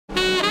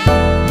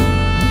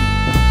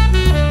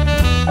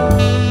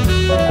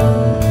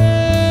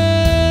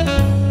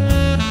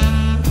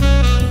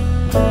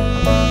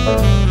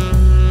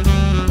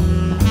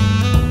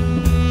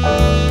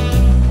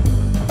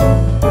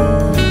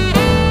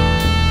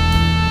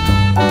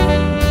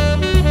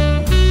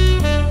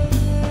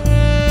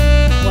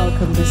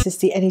is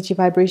the energy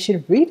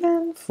vibration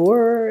reading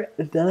for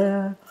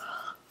the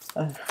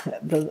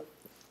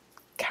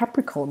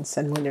Capricorn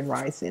Sun, Moon, and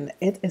Rising.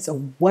 It is a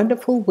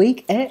wonderful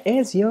week. It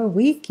is your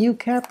week, you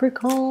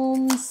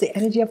Capricorns. The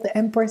energy of the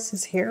Empress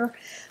is here.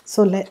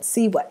 So let's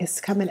see what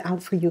is coming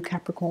out for you,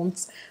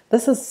 Capricorns.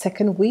 This is the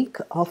second week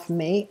of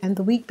May, and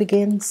the week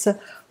begins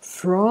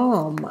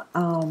from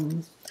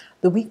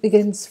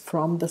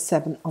the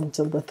 7th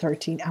until the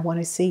 13th. I want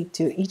to say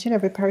to each and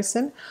every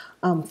person,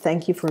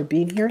 thank you for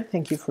being here.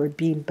 Thank you for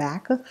being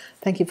back.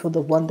 Thank you for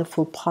the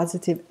wonderful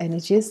positive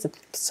energies, the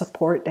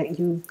support that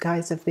you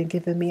guys have been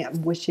giving me.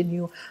 I'm wishing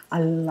you a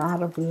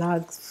lot of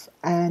love,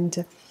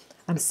 and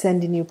I'm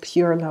sending you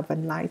pure love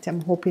and light.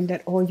 I'm hoping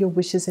that all your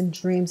wishes and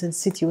dreams and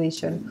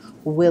situation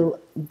will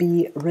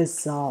be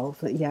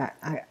resolved. Yeah,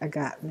 I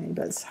got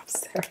neighbors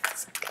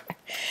upstairs. Okay.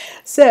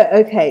 So,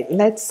 okay,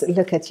 let's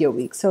look at your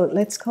week. So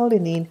let's call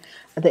in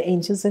the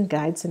angels and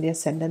guides and the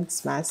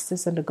ascendants,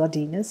 masters and the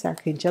godiness,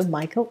 Archangel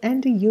Michael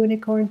and the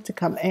unicorn to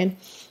come in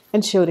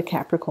and show the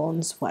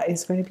Capricorns what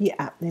is going to be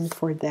happening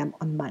for them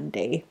on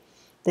Monday.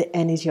 The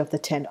energy of the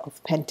 10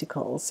 of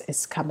Pentacles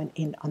is coming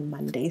in on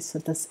Monday, so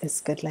this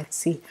is good. Let's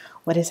see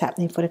what is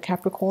happening for the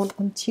Capricorn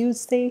on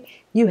Tuesday.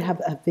 You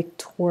have a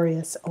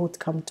victorious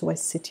outcome to a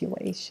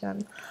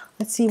situation.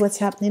 Let's see what's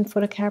happening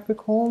for the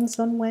Capricorns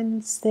on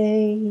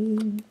Wednesday.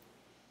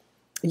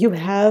 You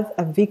have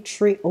a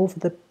victory over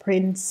the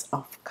Prince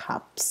of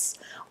Cups.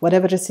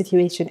 Whatever the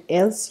situation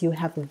is, you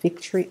have a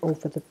victory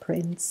over the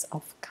Prince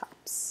of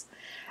Cups.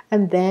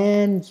 And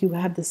then you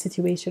have the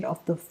situation of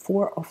the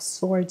Four of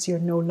Swords. You're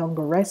no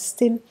longer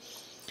resting.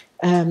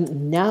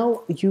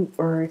 Now you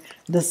are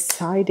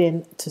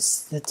deciding to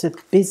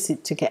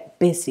get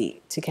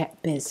busy.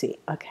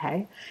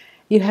 Okay.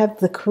 You have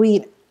the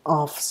Queen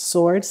of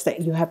Swords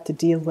that you have to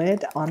deal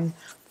with on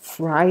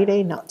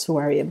Friday. Not to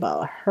worry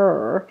about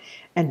her.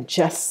 And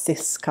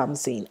justice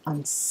comes in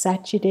on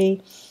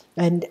Saturday.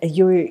 And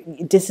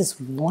this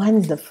is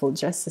wonderful.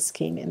 Justice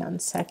came in on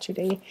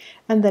Saturday.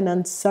 And then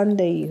on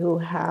Sunday, you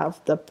have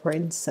the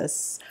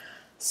Princess.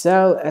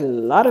 So a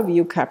lot of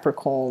you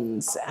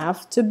Capricorns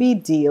have to be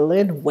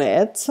dealing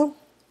with.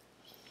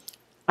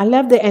 I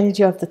love the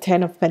energy of the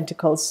 10 of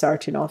Pentacles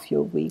starting off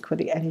your week with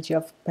the energy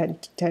of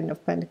 10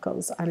 of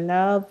Pentacles. I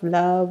love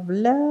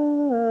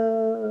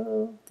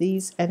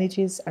these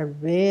energies. I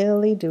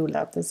really do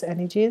love these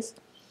energies.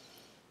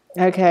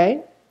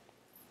 Okay.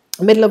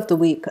 Middle of the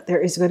week,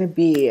 there is going to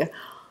be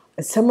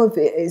some of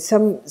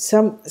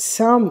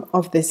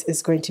this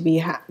is going to be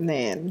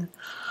happening.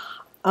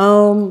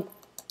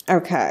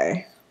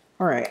 Okay,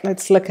 all right,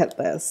 let's look at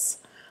this.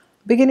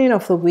 Beginning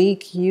of the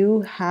week,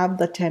 you have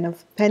the 10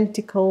 of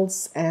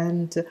Pentacles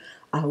and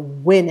a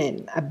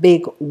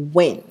big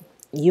win.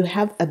 You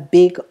have a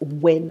big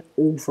win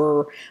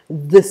over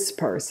this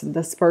person.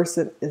 This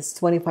person is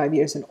 25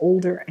 years and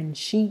older, and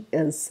she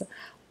is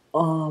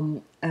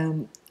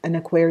an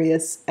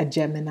Aquarius, a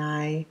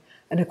Gemini,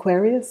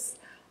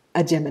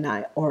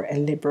 or a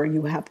Libra.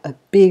 You have a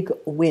big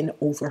win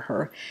over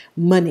her.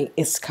 Money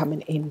is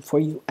coming in for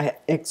you. An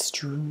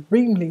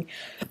extremely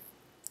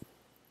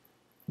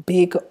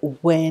big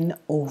win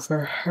over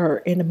her.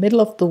 In the middle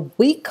of the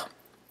week,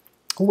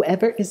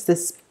 whoever is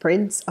this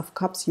Prince of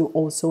Cups, you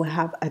also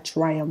have a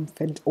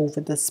triumphant over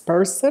this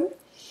person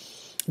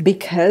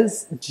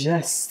because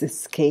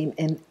justice came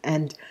in,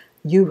 and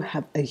you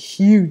have a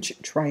huge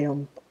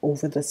triumph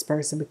over this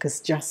person because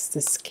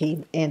justice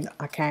came in.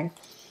 Okay,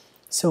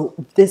 so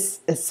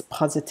this is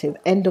positive.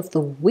 End of the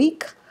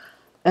week,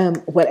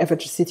 whatever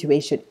the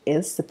situation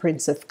is, the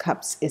Prince of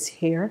Cups is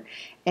here,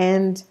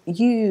 and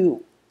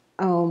you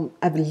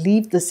have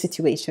leave the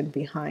situation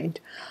behind.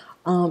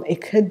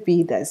 It could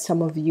be that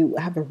some of you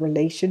have a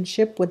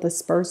relationship with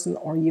this person,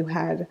 or you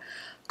had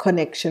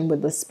connection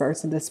with this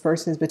person. This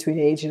person is between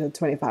the ages of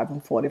 25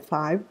 and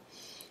 45.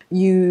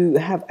 You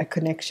have a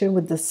connection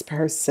with this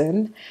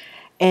person,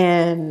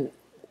 and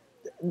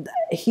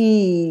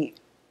he's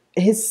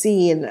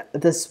seeing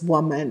this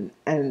woman,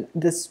 and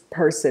this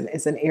person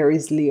is an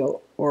Aries,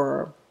 Leo,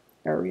 or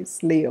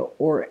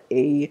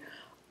a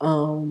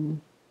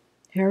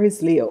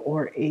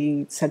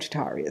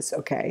Sagittarius.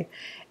 Okay,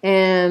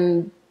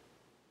 and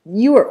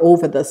you are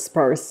over this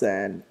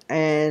person,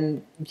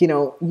 and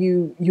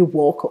you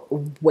walk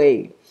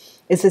away.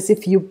 It's as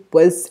if you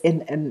was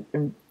in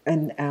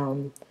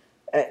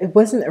it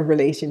wasn't a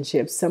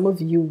relationship. Some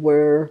of you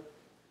were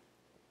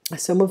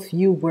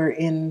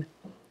in,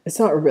 it's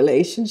not a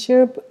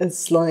relationship.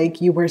 It's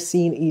like you were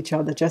seeing each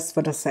other just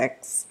for the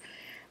sex,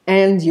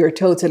 and you're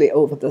totally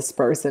over this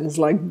person. It's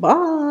like,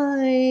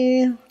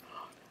 bye.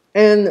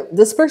 And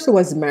this person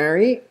was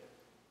married,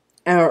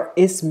 or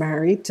is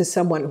married to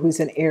someone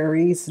who's an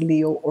Aries,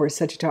 Leo, or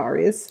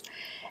Sagittarius,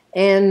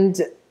 and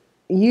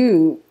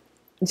you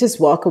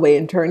just walk away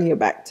and turn your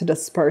back to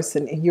this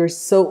person, and you're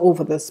so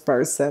over this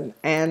person.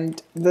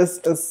 And this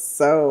is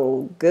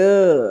so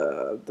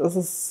good. This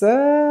is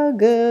so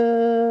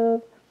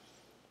good.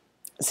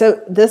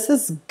 So this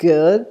is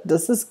good.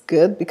 This is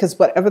good because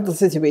whatever the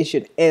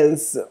situation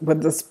is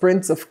with this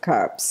Prince of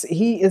Cups,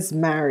 he is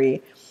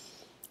married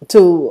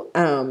to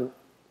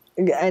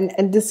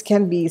and this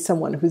can be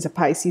someone who's a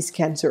Pisces,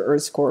 Cancer, or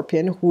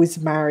Scorpion who is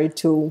married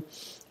to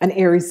an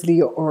Aries,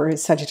 Leo, or a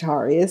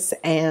Sagittarius,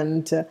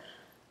 and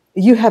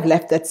you have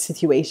left that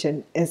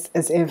situation as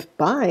if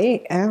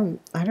by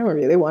I don't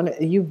really want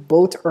to, you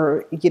both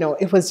are,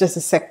 it was just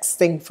a sex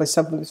thing for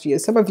some of you.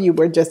 Some of you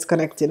were just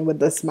connecting with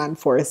this man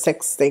for a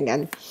sex thing,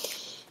 and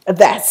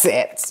that's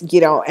it,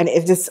 and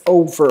it is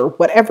over.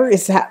 Whatever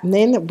is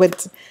happening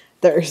with,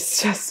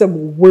 there's just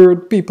some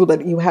weird people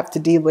that you have to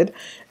deal with.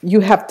 You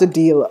have to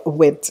deal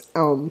with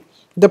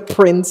the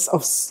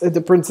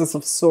princess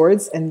of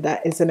swords, and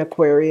that is an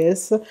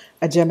Aquarius,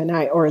 a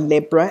Gemini, or a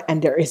Libra,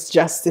 and there is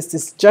justice.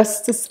 This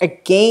justice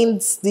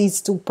against these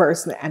two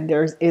persons, and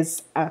there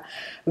is a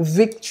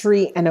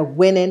victory and a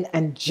winning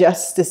and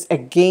justice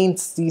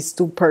against these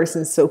two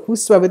persons. So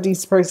whosoever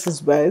these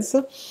persons was,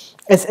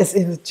 it's as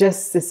if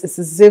justice is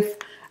as if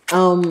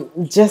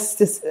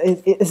justice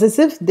is as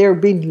if they're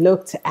being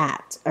looked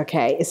at.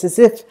 Okay, it's as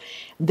if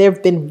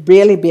they've been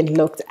really been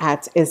looked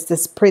at as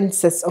this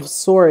princess of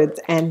swords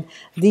and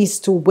these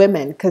two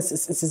women, because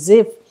it's as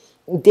if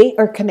they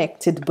are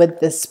connected with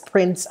this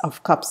prince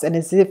of cups, and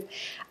as if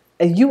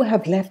you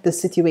have left the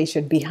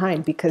situation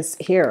behind, because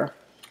here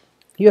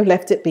you have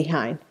left it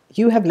behind.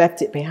 You have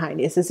left it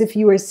behind. It's as if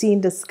you were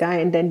seeing this guy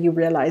and then you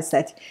realize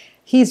that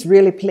he's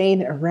really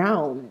playing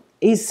around.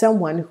 He's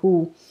someone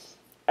who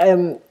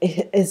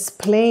is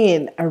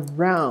playing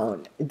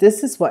around.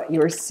 This is what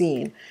you're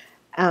seeing.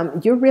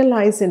 You're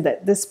realizing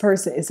that this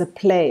person is a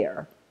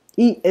player.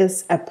 He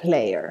is a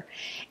player,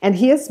 and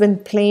he has been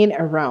playing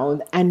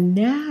around, and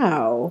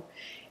now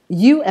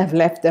you have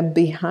left them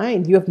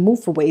behind. You have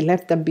moved away,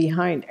 left them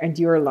behind, and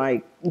you're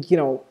like,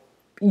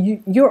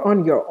 you're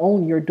on your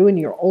own. You're doing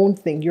your own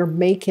thing. You're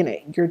making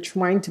it. You're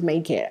trying to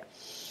make it.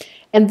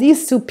 And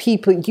these two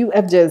people you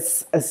have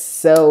just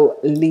so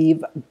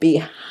leave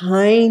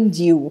behind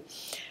you.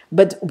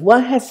 But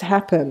what has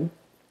happened?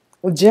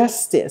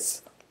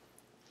 Justice.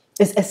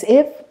 It's as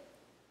if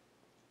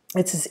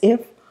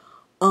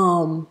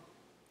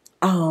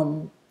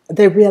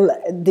they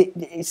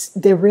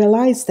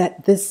realize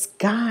that this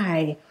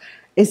guy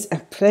is a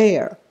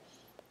player.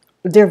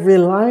 They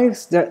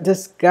realize that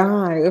this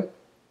guy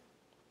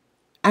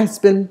has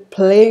been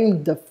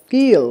playing the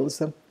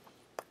fields,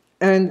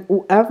 and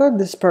whoever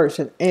this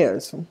person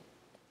is,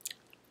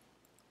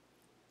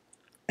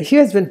 he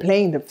has been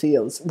playing the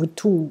fields with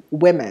two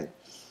women.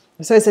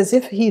 So it's as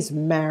if he's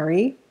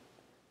married.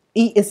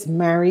 He is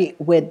married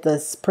with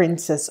this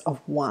princess of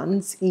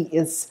wands. He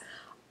is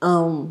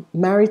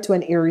married to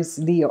an Aries,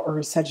 Leo,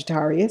 or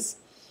Sagittarius,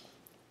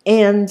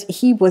 and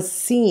he was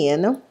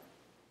seeing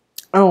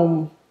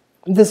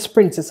this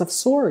princess of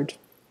sword.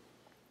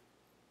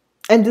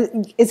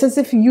 And it's as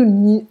if you're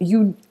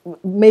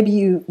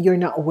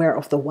not aware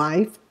of the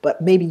wife, but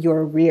maybe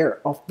you're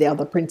aware of the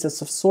other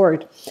princess of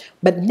sword.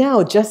 But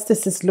now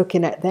justice is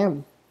looking at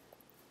them.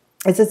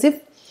 It's as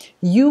if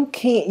you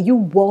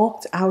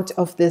walked out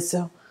of this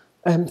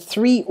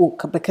three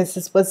hook, because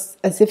this was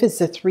as if it's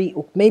a three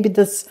hook. Maybe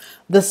this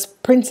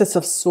princess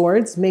of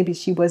swords, maybe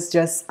she was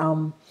just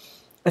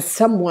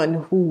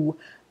someone who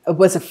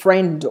was a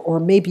friend, or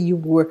maybe you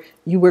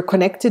were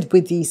connected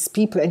with these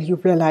people and you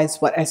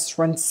realize what has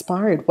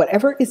transpired.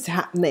 Whatever is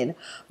happening,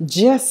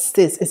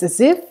 justice is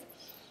as if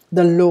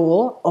the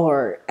law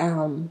or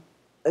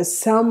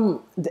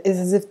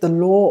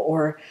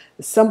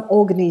some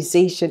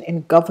organization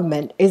in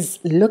government is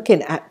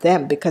looking at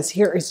them, because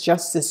here is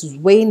justice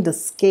weighing the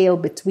scale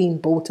between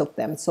both of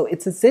them. So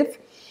it's as if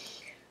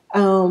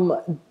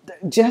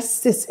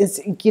justice is,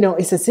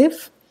 it's as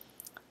if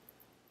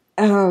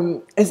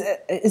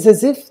it's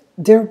as if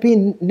they're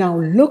being now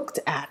looked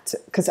at,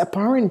 because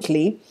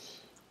apparently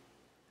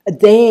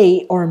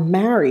they are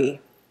married,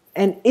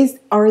 and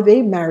are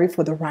they married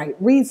for the right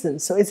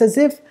reasons? So it's as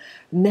if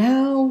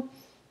now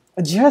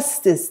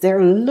justice,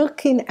 they're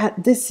looking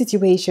at this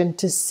situation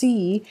to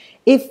see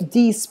if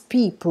these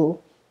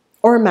people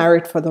are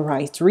married for the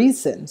right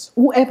reasons.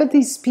 Whoever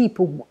these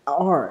people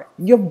are,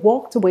 you've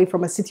walked away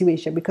from a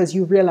situation because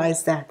you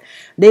realize that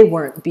they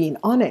weren't being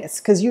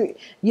honest. Because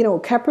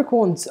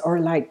Capricorns are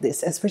like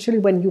this, especially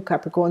when you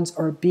Capricorns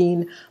are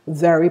being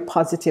very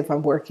positive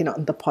and working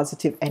on the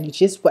positive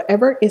energies.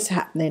 Whatever is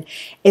happening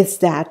is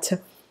that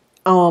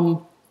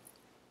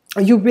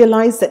you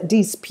realize that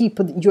these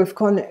people, you've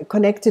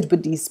connected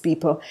with these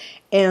people,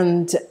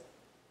 and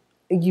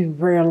you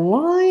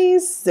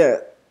realize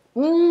that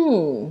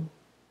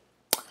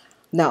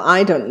now,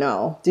 I don't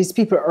know. These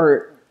people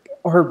are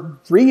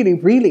really,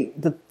 really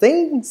the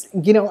things,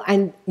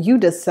 and you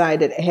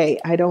decided, hey,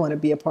 I don't want to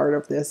be a part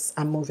of this.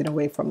 I'm moving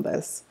away from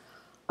this.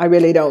 I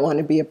really don't want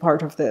to be a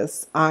part of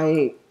this.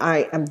 I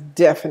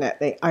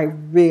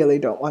really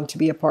don't want to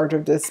be a part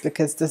of this,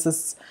 because this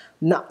is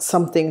not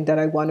something that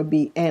I want to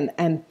be in.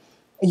 And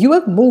you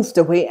have moved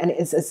away, and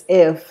it's as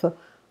if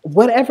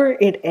whatever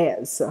it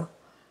is,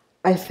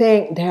 I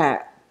think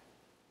that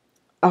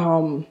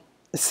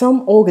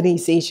some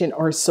organization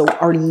or so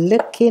are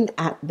looking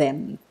at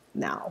them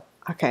now.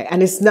 Okay.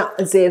 And it's not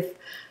as if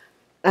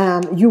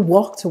You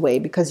walked away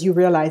because you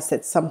realized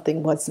that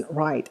something wasn't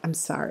right. I'm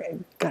sorry, I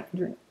got a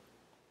drink.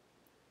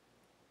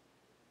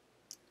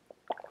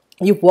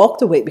 You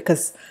walked away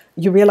because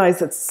you realized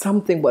that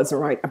something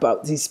wasn't right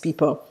about these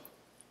people.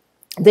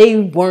 They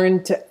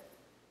weren't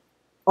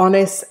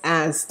honest,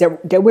 as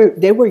they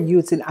were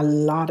using a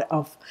lot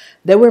of,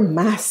 they were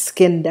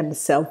masking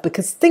themselves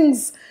because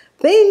things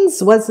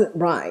wasn't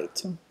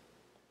right.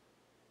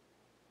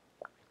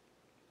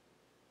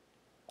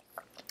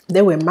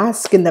 They were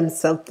masking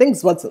themselves.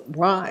 Things wasn't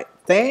right.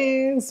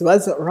 Things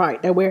wasn't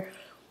right. They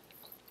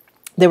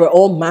were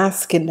all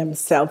masking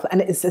themselves,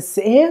 and it's as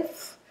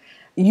if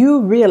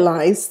you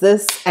realize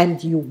this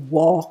and you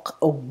walk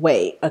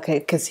away. Okay,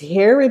 because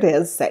here it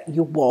is that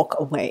you walk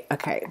away.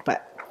 Okay,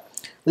 but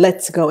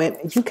let's go in.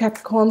 You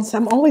Capricorns,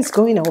 I'm always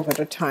going over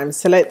the time,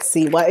 so let's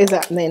see what is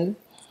happening.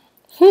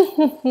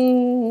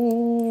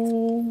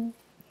 Oh,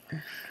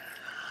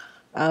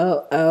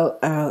 oh,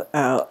 oh,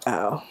 oh,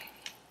 oh.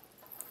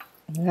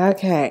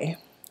 Okay.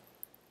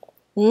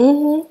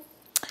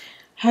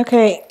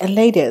 Okay,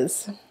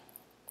 ladies,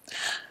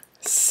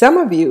 some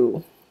of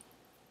you,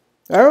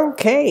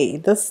 okay,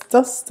 this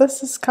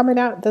is coming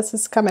out, this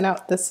is coming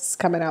out, this is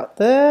coming out,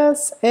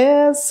 this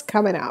is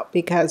coming out,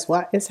 because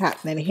what is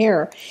happening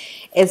here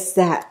is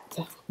that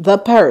the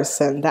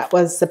person that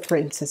was the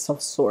Princess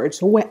of Swords,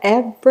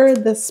 whoever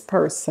this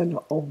person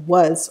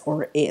was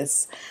or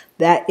is,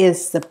 that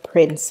is the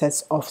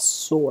Princess of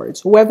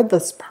Swords, whoever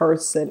this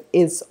person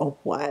is or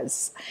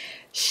was,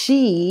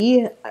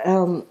 she,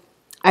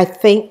 I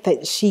think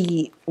that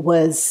she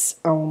was,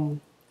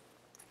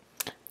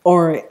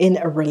 or in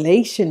a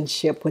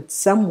relationship with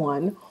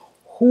someone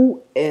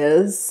who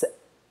is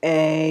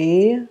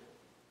a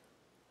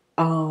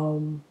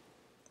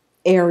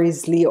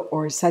Aries, Leo,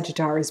 or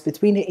Sagittarius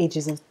between the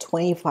ages of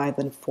 25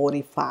 and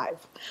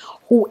 45.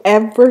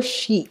 Whoever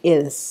she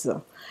is,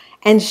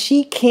 and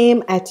she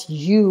came at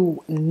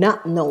you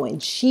not knowing.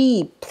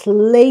 She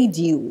played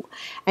you,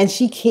 and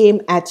she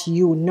came at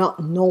you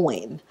not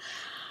knowing.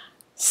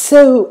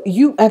 So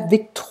you have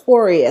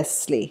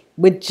victoriously,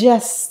 with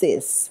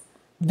justice,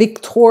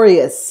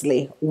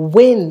 victoriously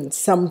win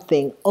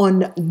something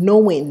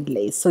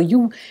unknowingly. So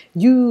you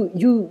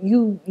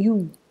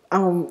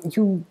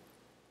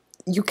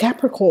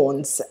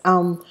Capricorns,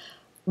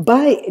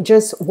 by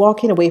just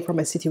walking away from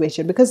a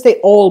situation, because they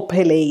all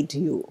played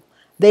you.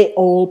 They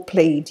all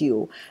played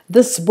you.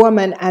 This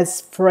woman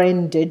has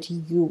friended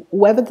you.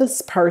 Whoever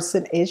this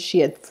person is, she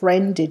had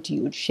friended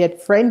you. She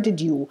had friended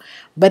you,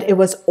 but it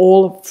was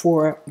all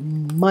for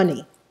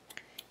money.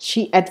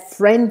 She had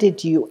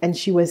friended you and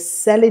she was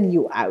selling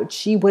you out.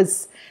 She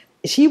was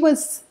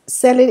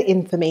selling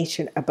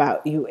information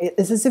about you.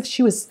 It's as if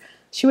she was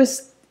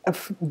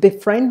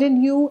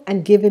befriending you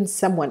and giving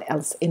someone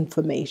else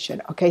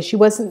information. Okay, she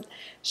wasn't.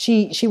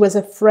 She was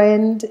a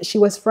friend. She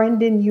was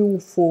friending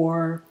you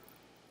for.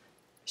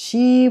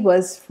 She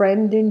was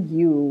friending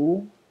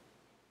you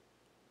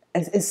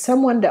as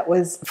someone that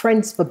was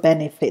friends for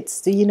benefits.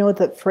 Do you know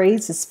that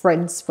phrase is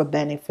friends for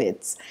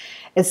benefits?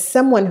 As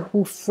someone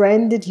who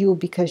friended you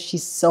because she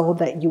saw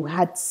that you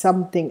had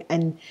something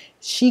and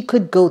she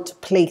could go to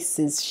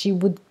places. She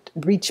would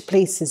reach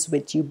places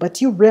with you,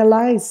 but you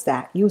realized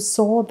that, you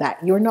saw that,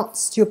 you're not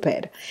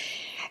stupid.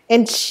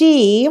 And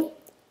she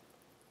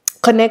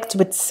connect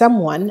with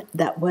someone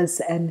that was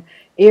an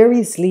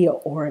Aries, Leo,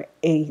 or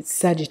a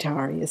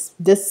Sagittarius.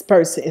 This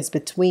person is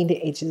between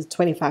the ages of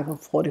 25 and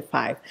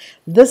 45.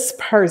 This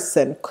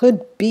person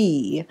could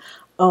be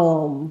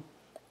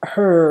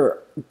her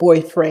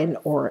boyfriend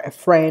or a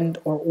friend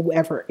or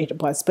whoever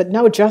it was. But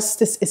now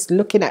justice is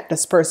looking at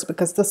this person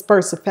because this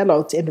person fell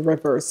out in the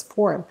reverse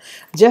form.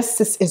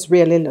 Justice is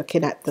really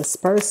looking at this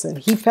person.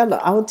 He fell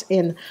out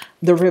in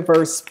the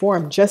reverse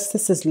form.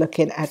 Justice is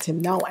looking at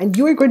him now. And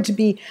you're going to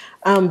be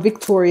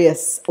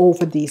victorious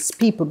over these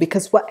people,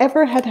 because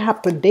whatever had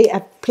happened, they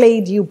had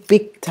played you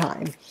big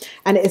time.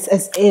 And it's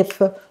as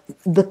if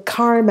the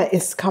karma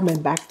is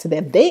coming back to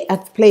them. They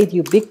have played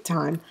you big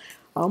time.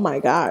 Oh my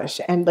gosh.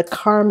 And the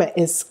karma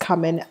is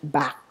coming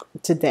back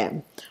to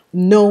them.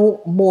 No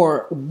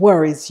more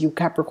worries, you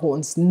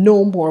Capricorns.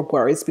 No more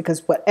worries,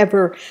 because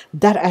whatever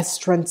that has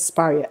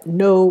transpired,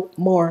 no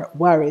more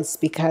worries,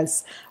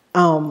 because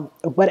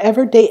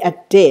whatever they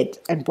did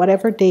and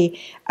whatever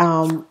they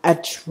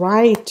had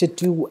tried to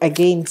do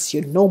against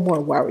you, no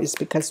more worries,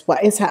 because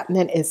what is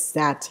happening is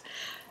that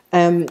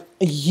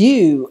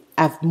you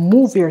have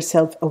moved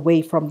yourself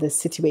away from this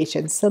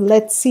situation. So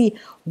let's see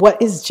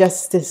what is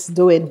justice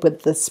doing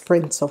with this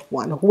Prince of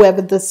One,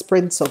 whoever this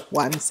Prince of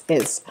Wands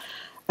is.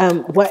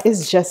 What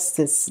is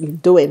justice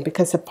doing?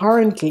 Because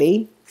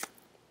apparently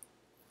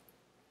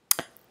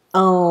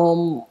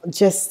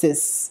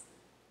justice,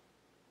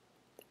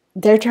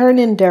 they're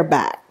turning their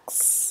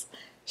backs.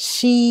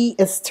 She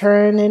is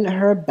turning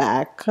her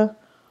back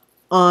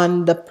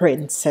on the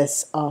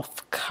Princess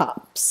of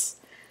Cups.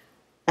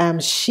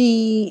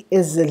 She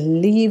is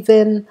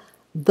leaving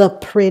the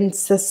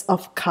Princess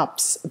of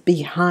Cups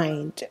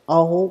behind.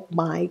 Oh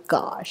my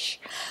gosh.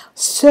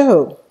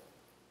 So,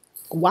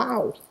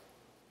 wow.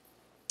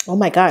 Oh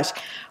my gosh.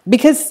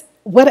 Because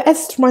what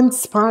has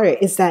transpired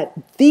is that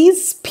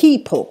these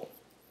people,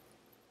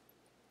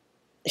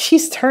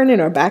 she's turning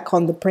her back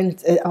on the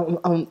prince,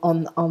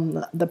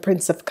 on the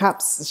Prince of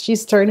Cups.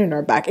 She's turning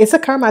her back. It's a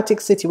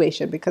karmatic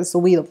situation because the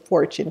Wheel of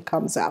Fortune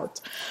comes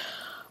out.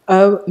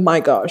 Oh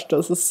my gosh,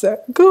 does the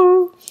set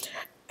go?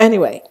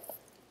 Anyway,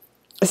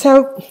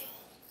 so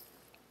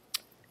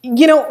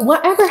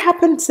whatever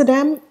happened to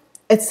them,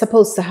 it's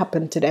supposed to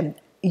happen to them.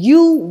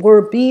 You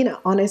were being an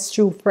honest,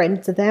 true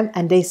friend to them,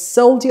 and they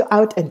sold you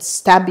out and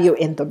stabbed you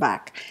in the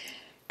back.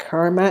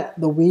 Karma,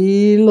 the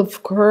wheel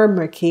of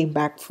karma came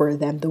back for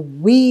them. The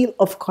wheel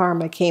of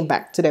karma came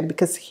back to them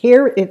because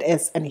here it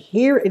is, and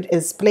here it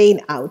is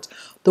playing out.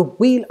 The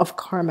wheel of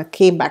karma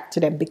came back to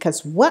them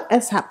because what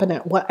has happened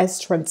and what has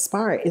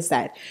transpired is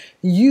that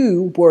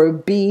you were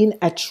being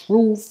a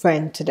true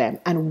friend to them.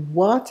 And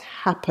what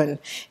happened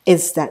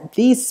is that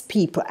these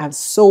people have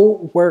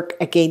so worked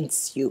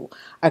against you.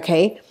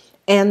 Okay.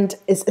 And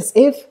it's as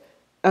if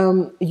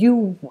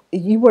you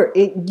were,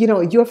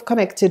 you have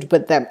connected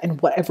with them in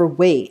whatever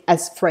way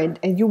as friend,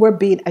 and you were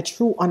being a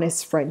true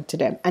honest friend to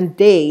them, and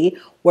they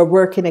were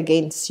working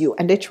against you,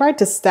 and they tried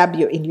to stab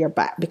you in your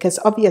back because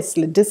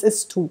obviously this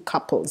is two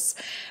couples.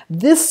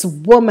 This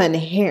woman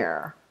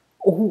here,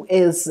 who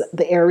is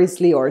the Aries,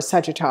 Leo, or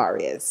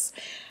Sagittarius,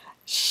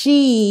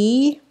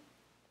 she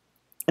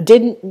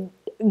didn't,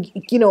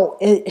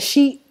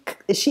 she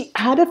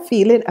had a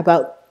feeling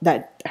about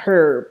that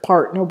her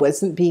partner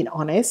wasn't being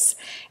honest,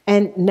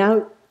 and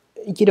now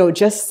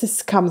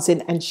justice comes in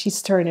and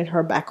she's turning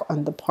her back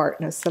on the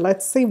partner. So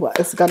let's see what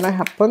is gonna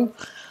happen.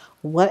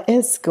 What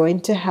is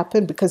going to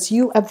happen, because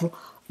you have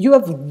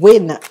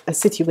win a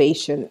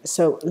situation.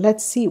 So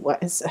let's see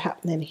what is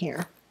happening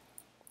here.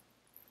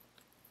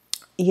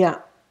 Yeah.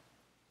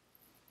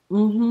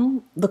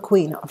 The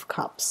Queen of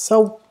Cups.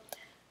 So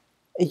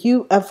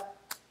you have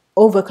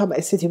overcome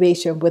a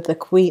situation with the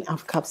Queen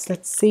of Cups.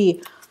 Let's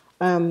see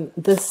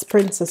this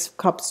Princess of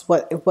Cups,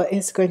 what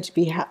is going to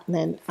be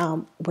happening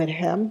with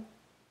him.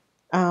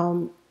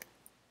 On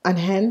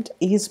hand,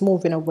 he's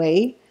moving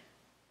away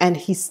and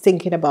he's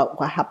thinking about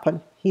what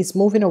happened. He's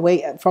moving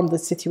away from the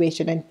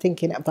situation and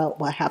thinking about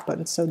what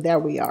happened. So there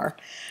we are.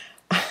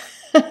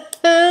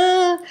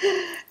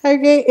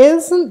 Okay,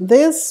 isn't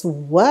this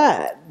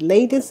what,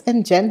 ladies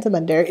and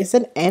gentlemen, there is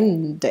an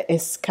end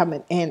is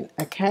coming in.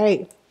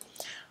 Okay,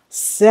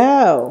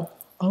 so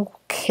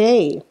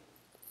okay,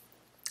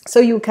 so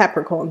you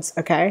Capricorns,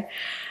 okay,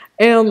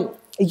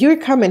 you're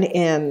coming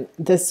in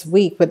this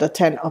week with the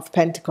 10 of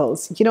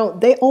Pentacles.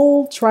 They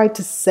all tried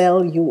to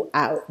sell you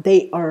out.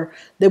 They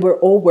were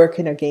all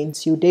working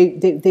against you.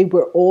 They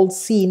were all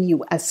seeing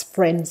you as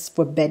friends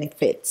for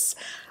benefits.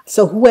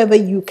 So whoever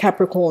you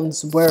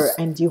Capricorns were,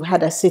 and you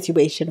had a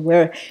situation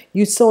where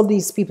you saw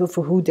these people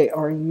for who they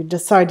are, you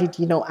decided,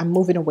 I'm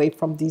moving away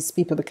from these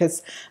people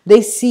because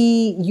they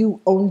see you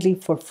only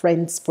for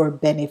friends for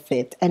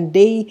benefit, and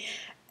they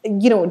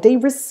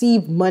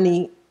receive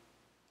money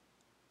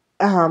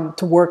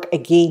to work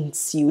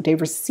against you. They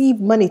receive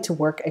money to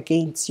work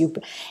against you.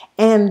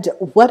 And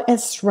what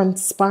has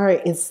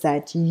transpired is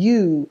that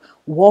you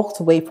walked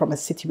away from a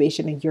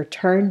situation and you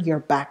turned your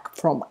back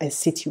from a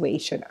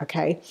situation.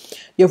 Okay,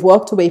 you've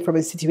walked away from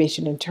a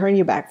situation and turned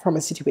your back from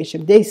a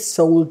situation. They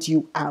sold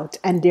you out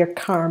and their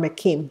karma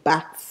came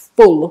back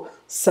full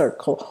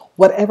circle.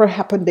 Whatever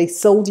happened, they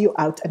sold you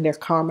out and their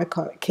karma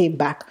came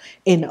back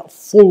in a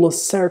full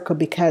circle,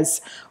 because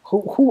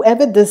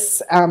whoever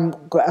this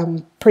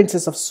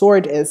Princess of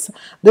Swords is,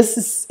 this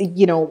is,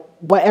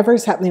 whatever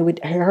is happening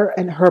with her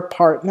and her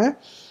partner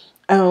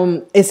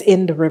is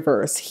in the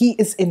reverse. He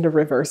is in the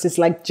reverse. It's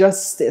like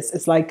justice.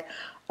 It's like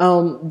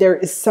there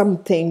is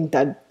something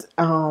that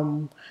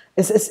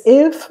it's as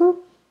if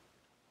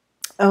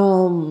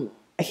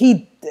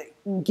he,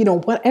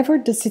 whatever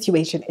the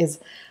situation is,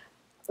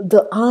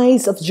 the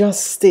eyes of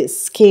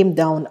justice came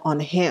down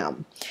on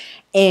him.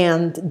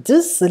 And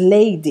this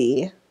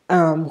lady,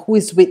 who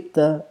is with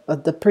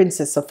the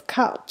Princess of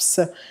Cups,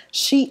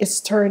 she is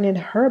turning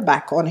her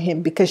back on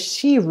him because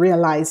she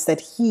realized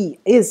that he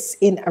is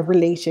in a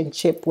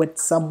relationship with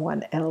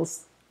someone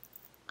else.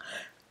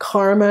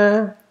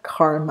 Karma,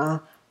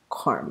 karma,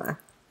 karma.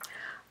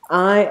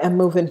 I am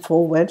moving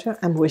forward.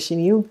 I'm wishing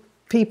you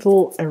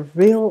people a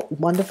real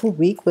wonderful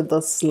week with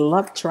this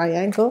love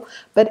triangle,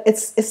 but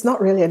it's not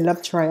really a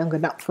love triangle,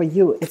 not for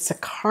you. It's a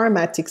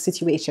karmatic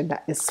situation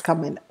that is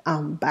coming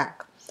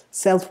back.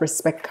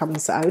 Self-respect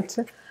comes out.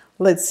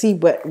 Let's see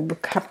what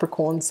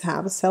Capricorns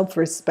have.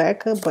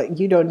 Self-respect, but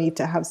you don't need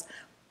to have.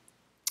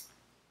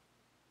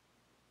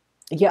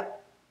 Yeah.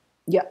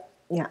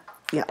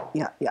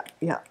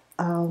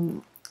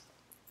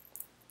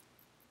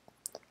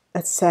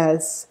 It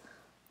says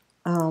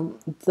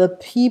the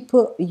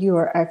people you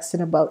are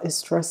asking about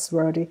is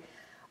trustworthy.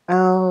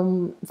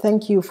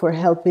 Thank you for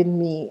helping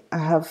me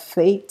have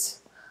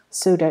faith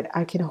so that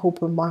I can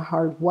open my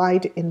heart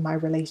wide in my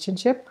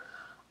relationship.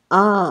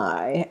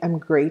 I am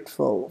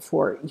grateful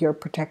for your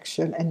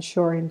protection,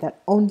 ensuring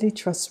that only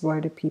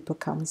trustworthy people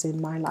comes in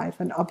my life.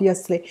 And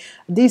obviously,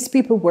 these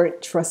people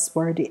weren't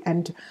trustworthy,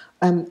 and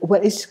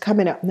What is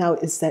coming up now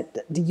is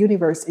that the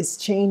universe is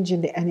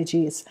changing the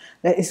energies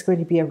that is going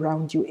to be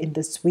around you in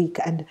this week.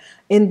 And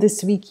in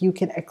this week, you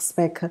can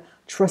expect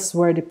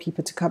trustworthy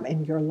people to come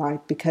in your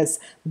life, because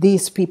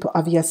these people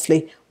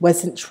obviously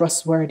wasn't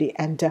trustworthy,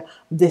 and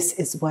this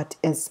is what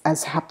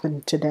has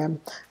happened to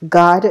them.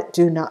 God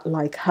do not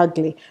like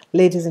ugly.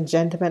 Ladies and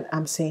gentlemen,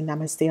 I'm saying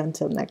namaste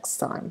until next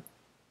time.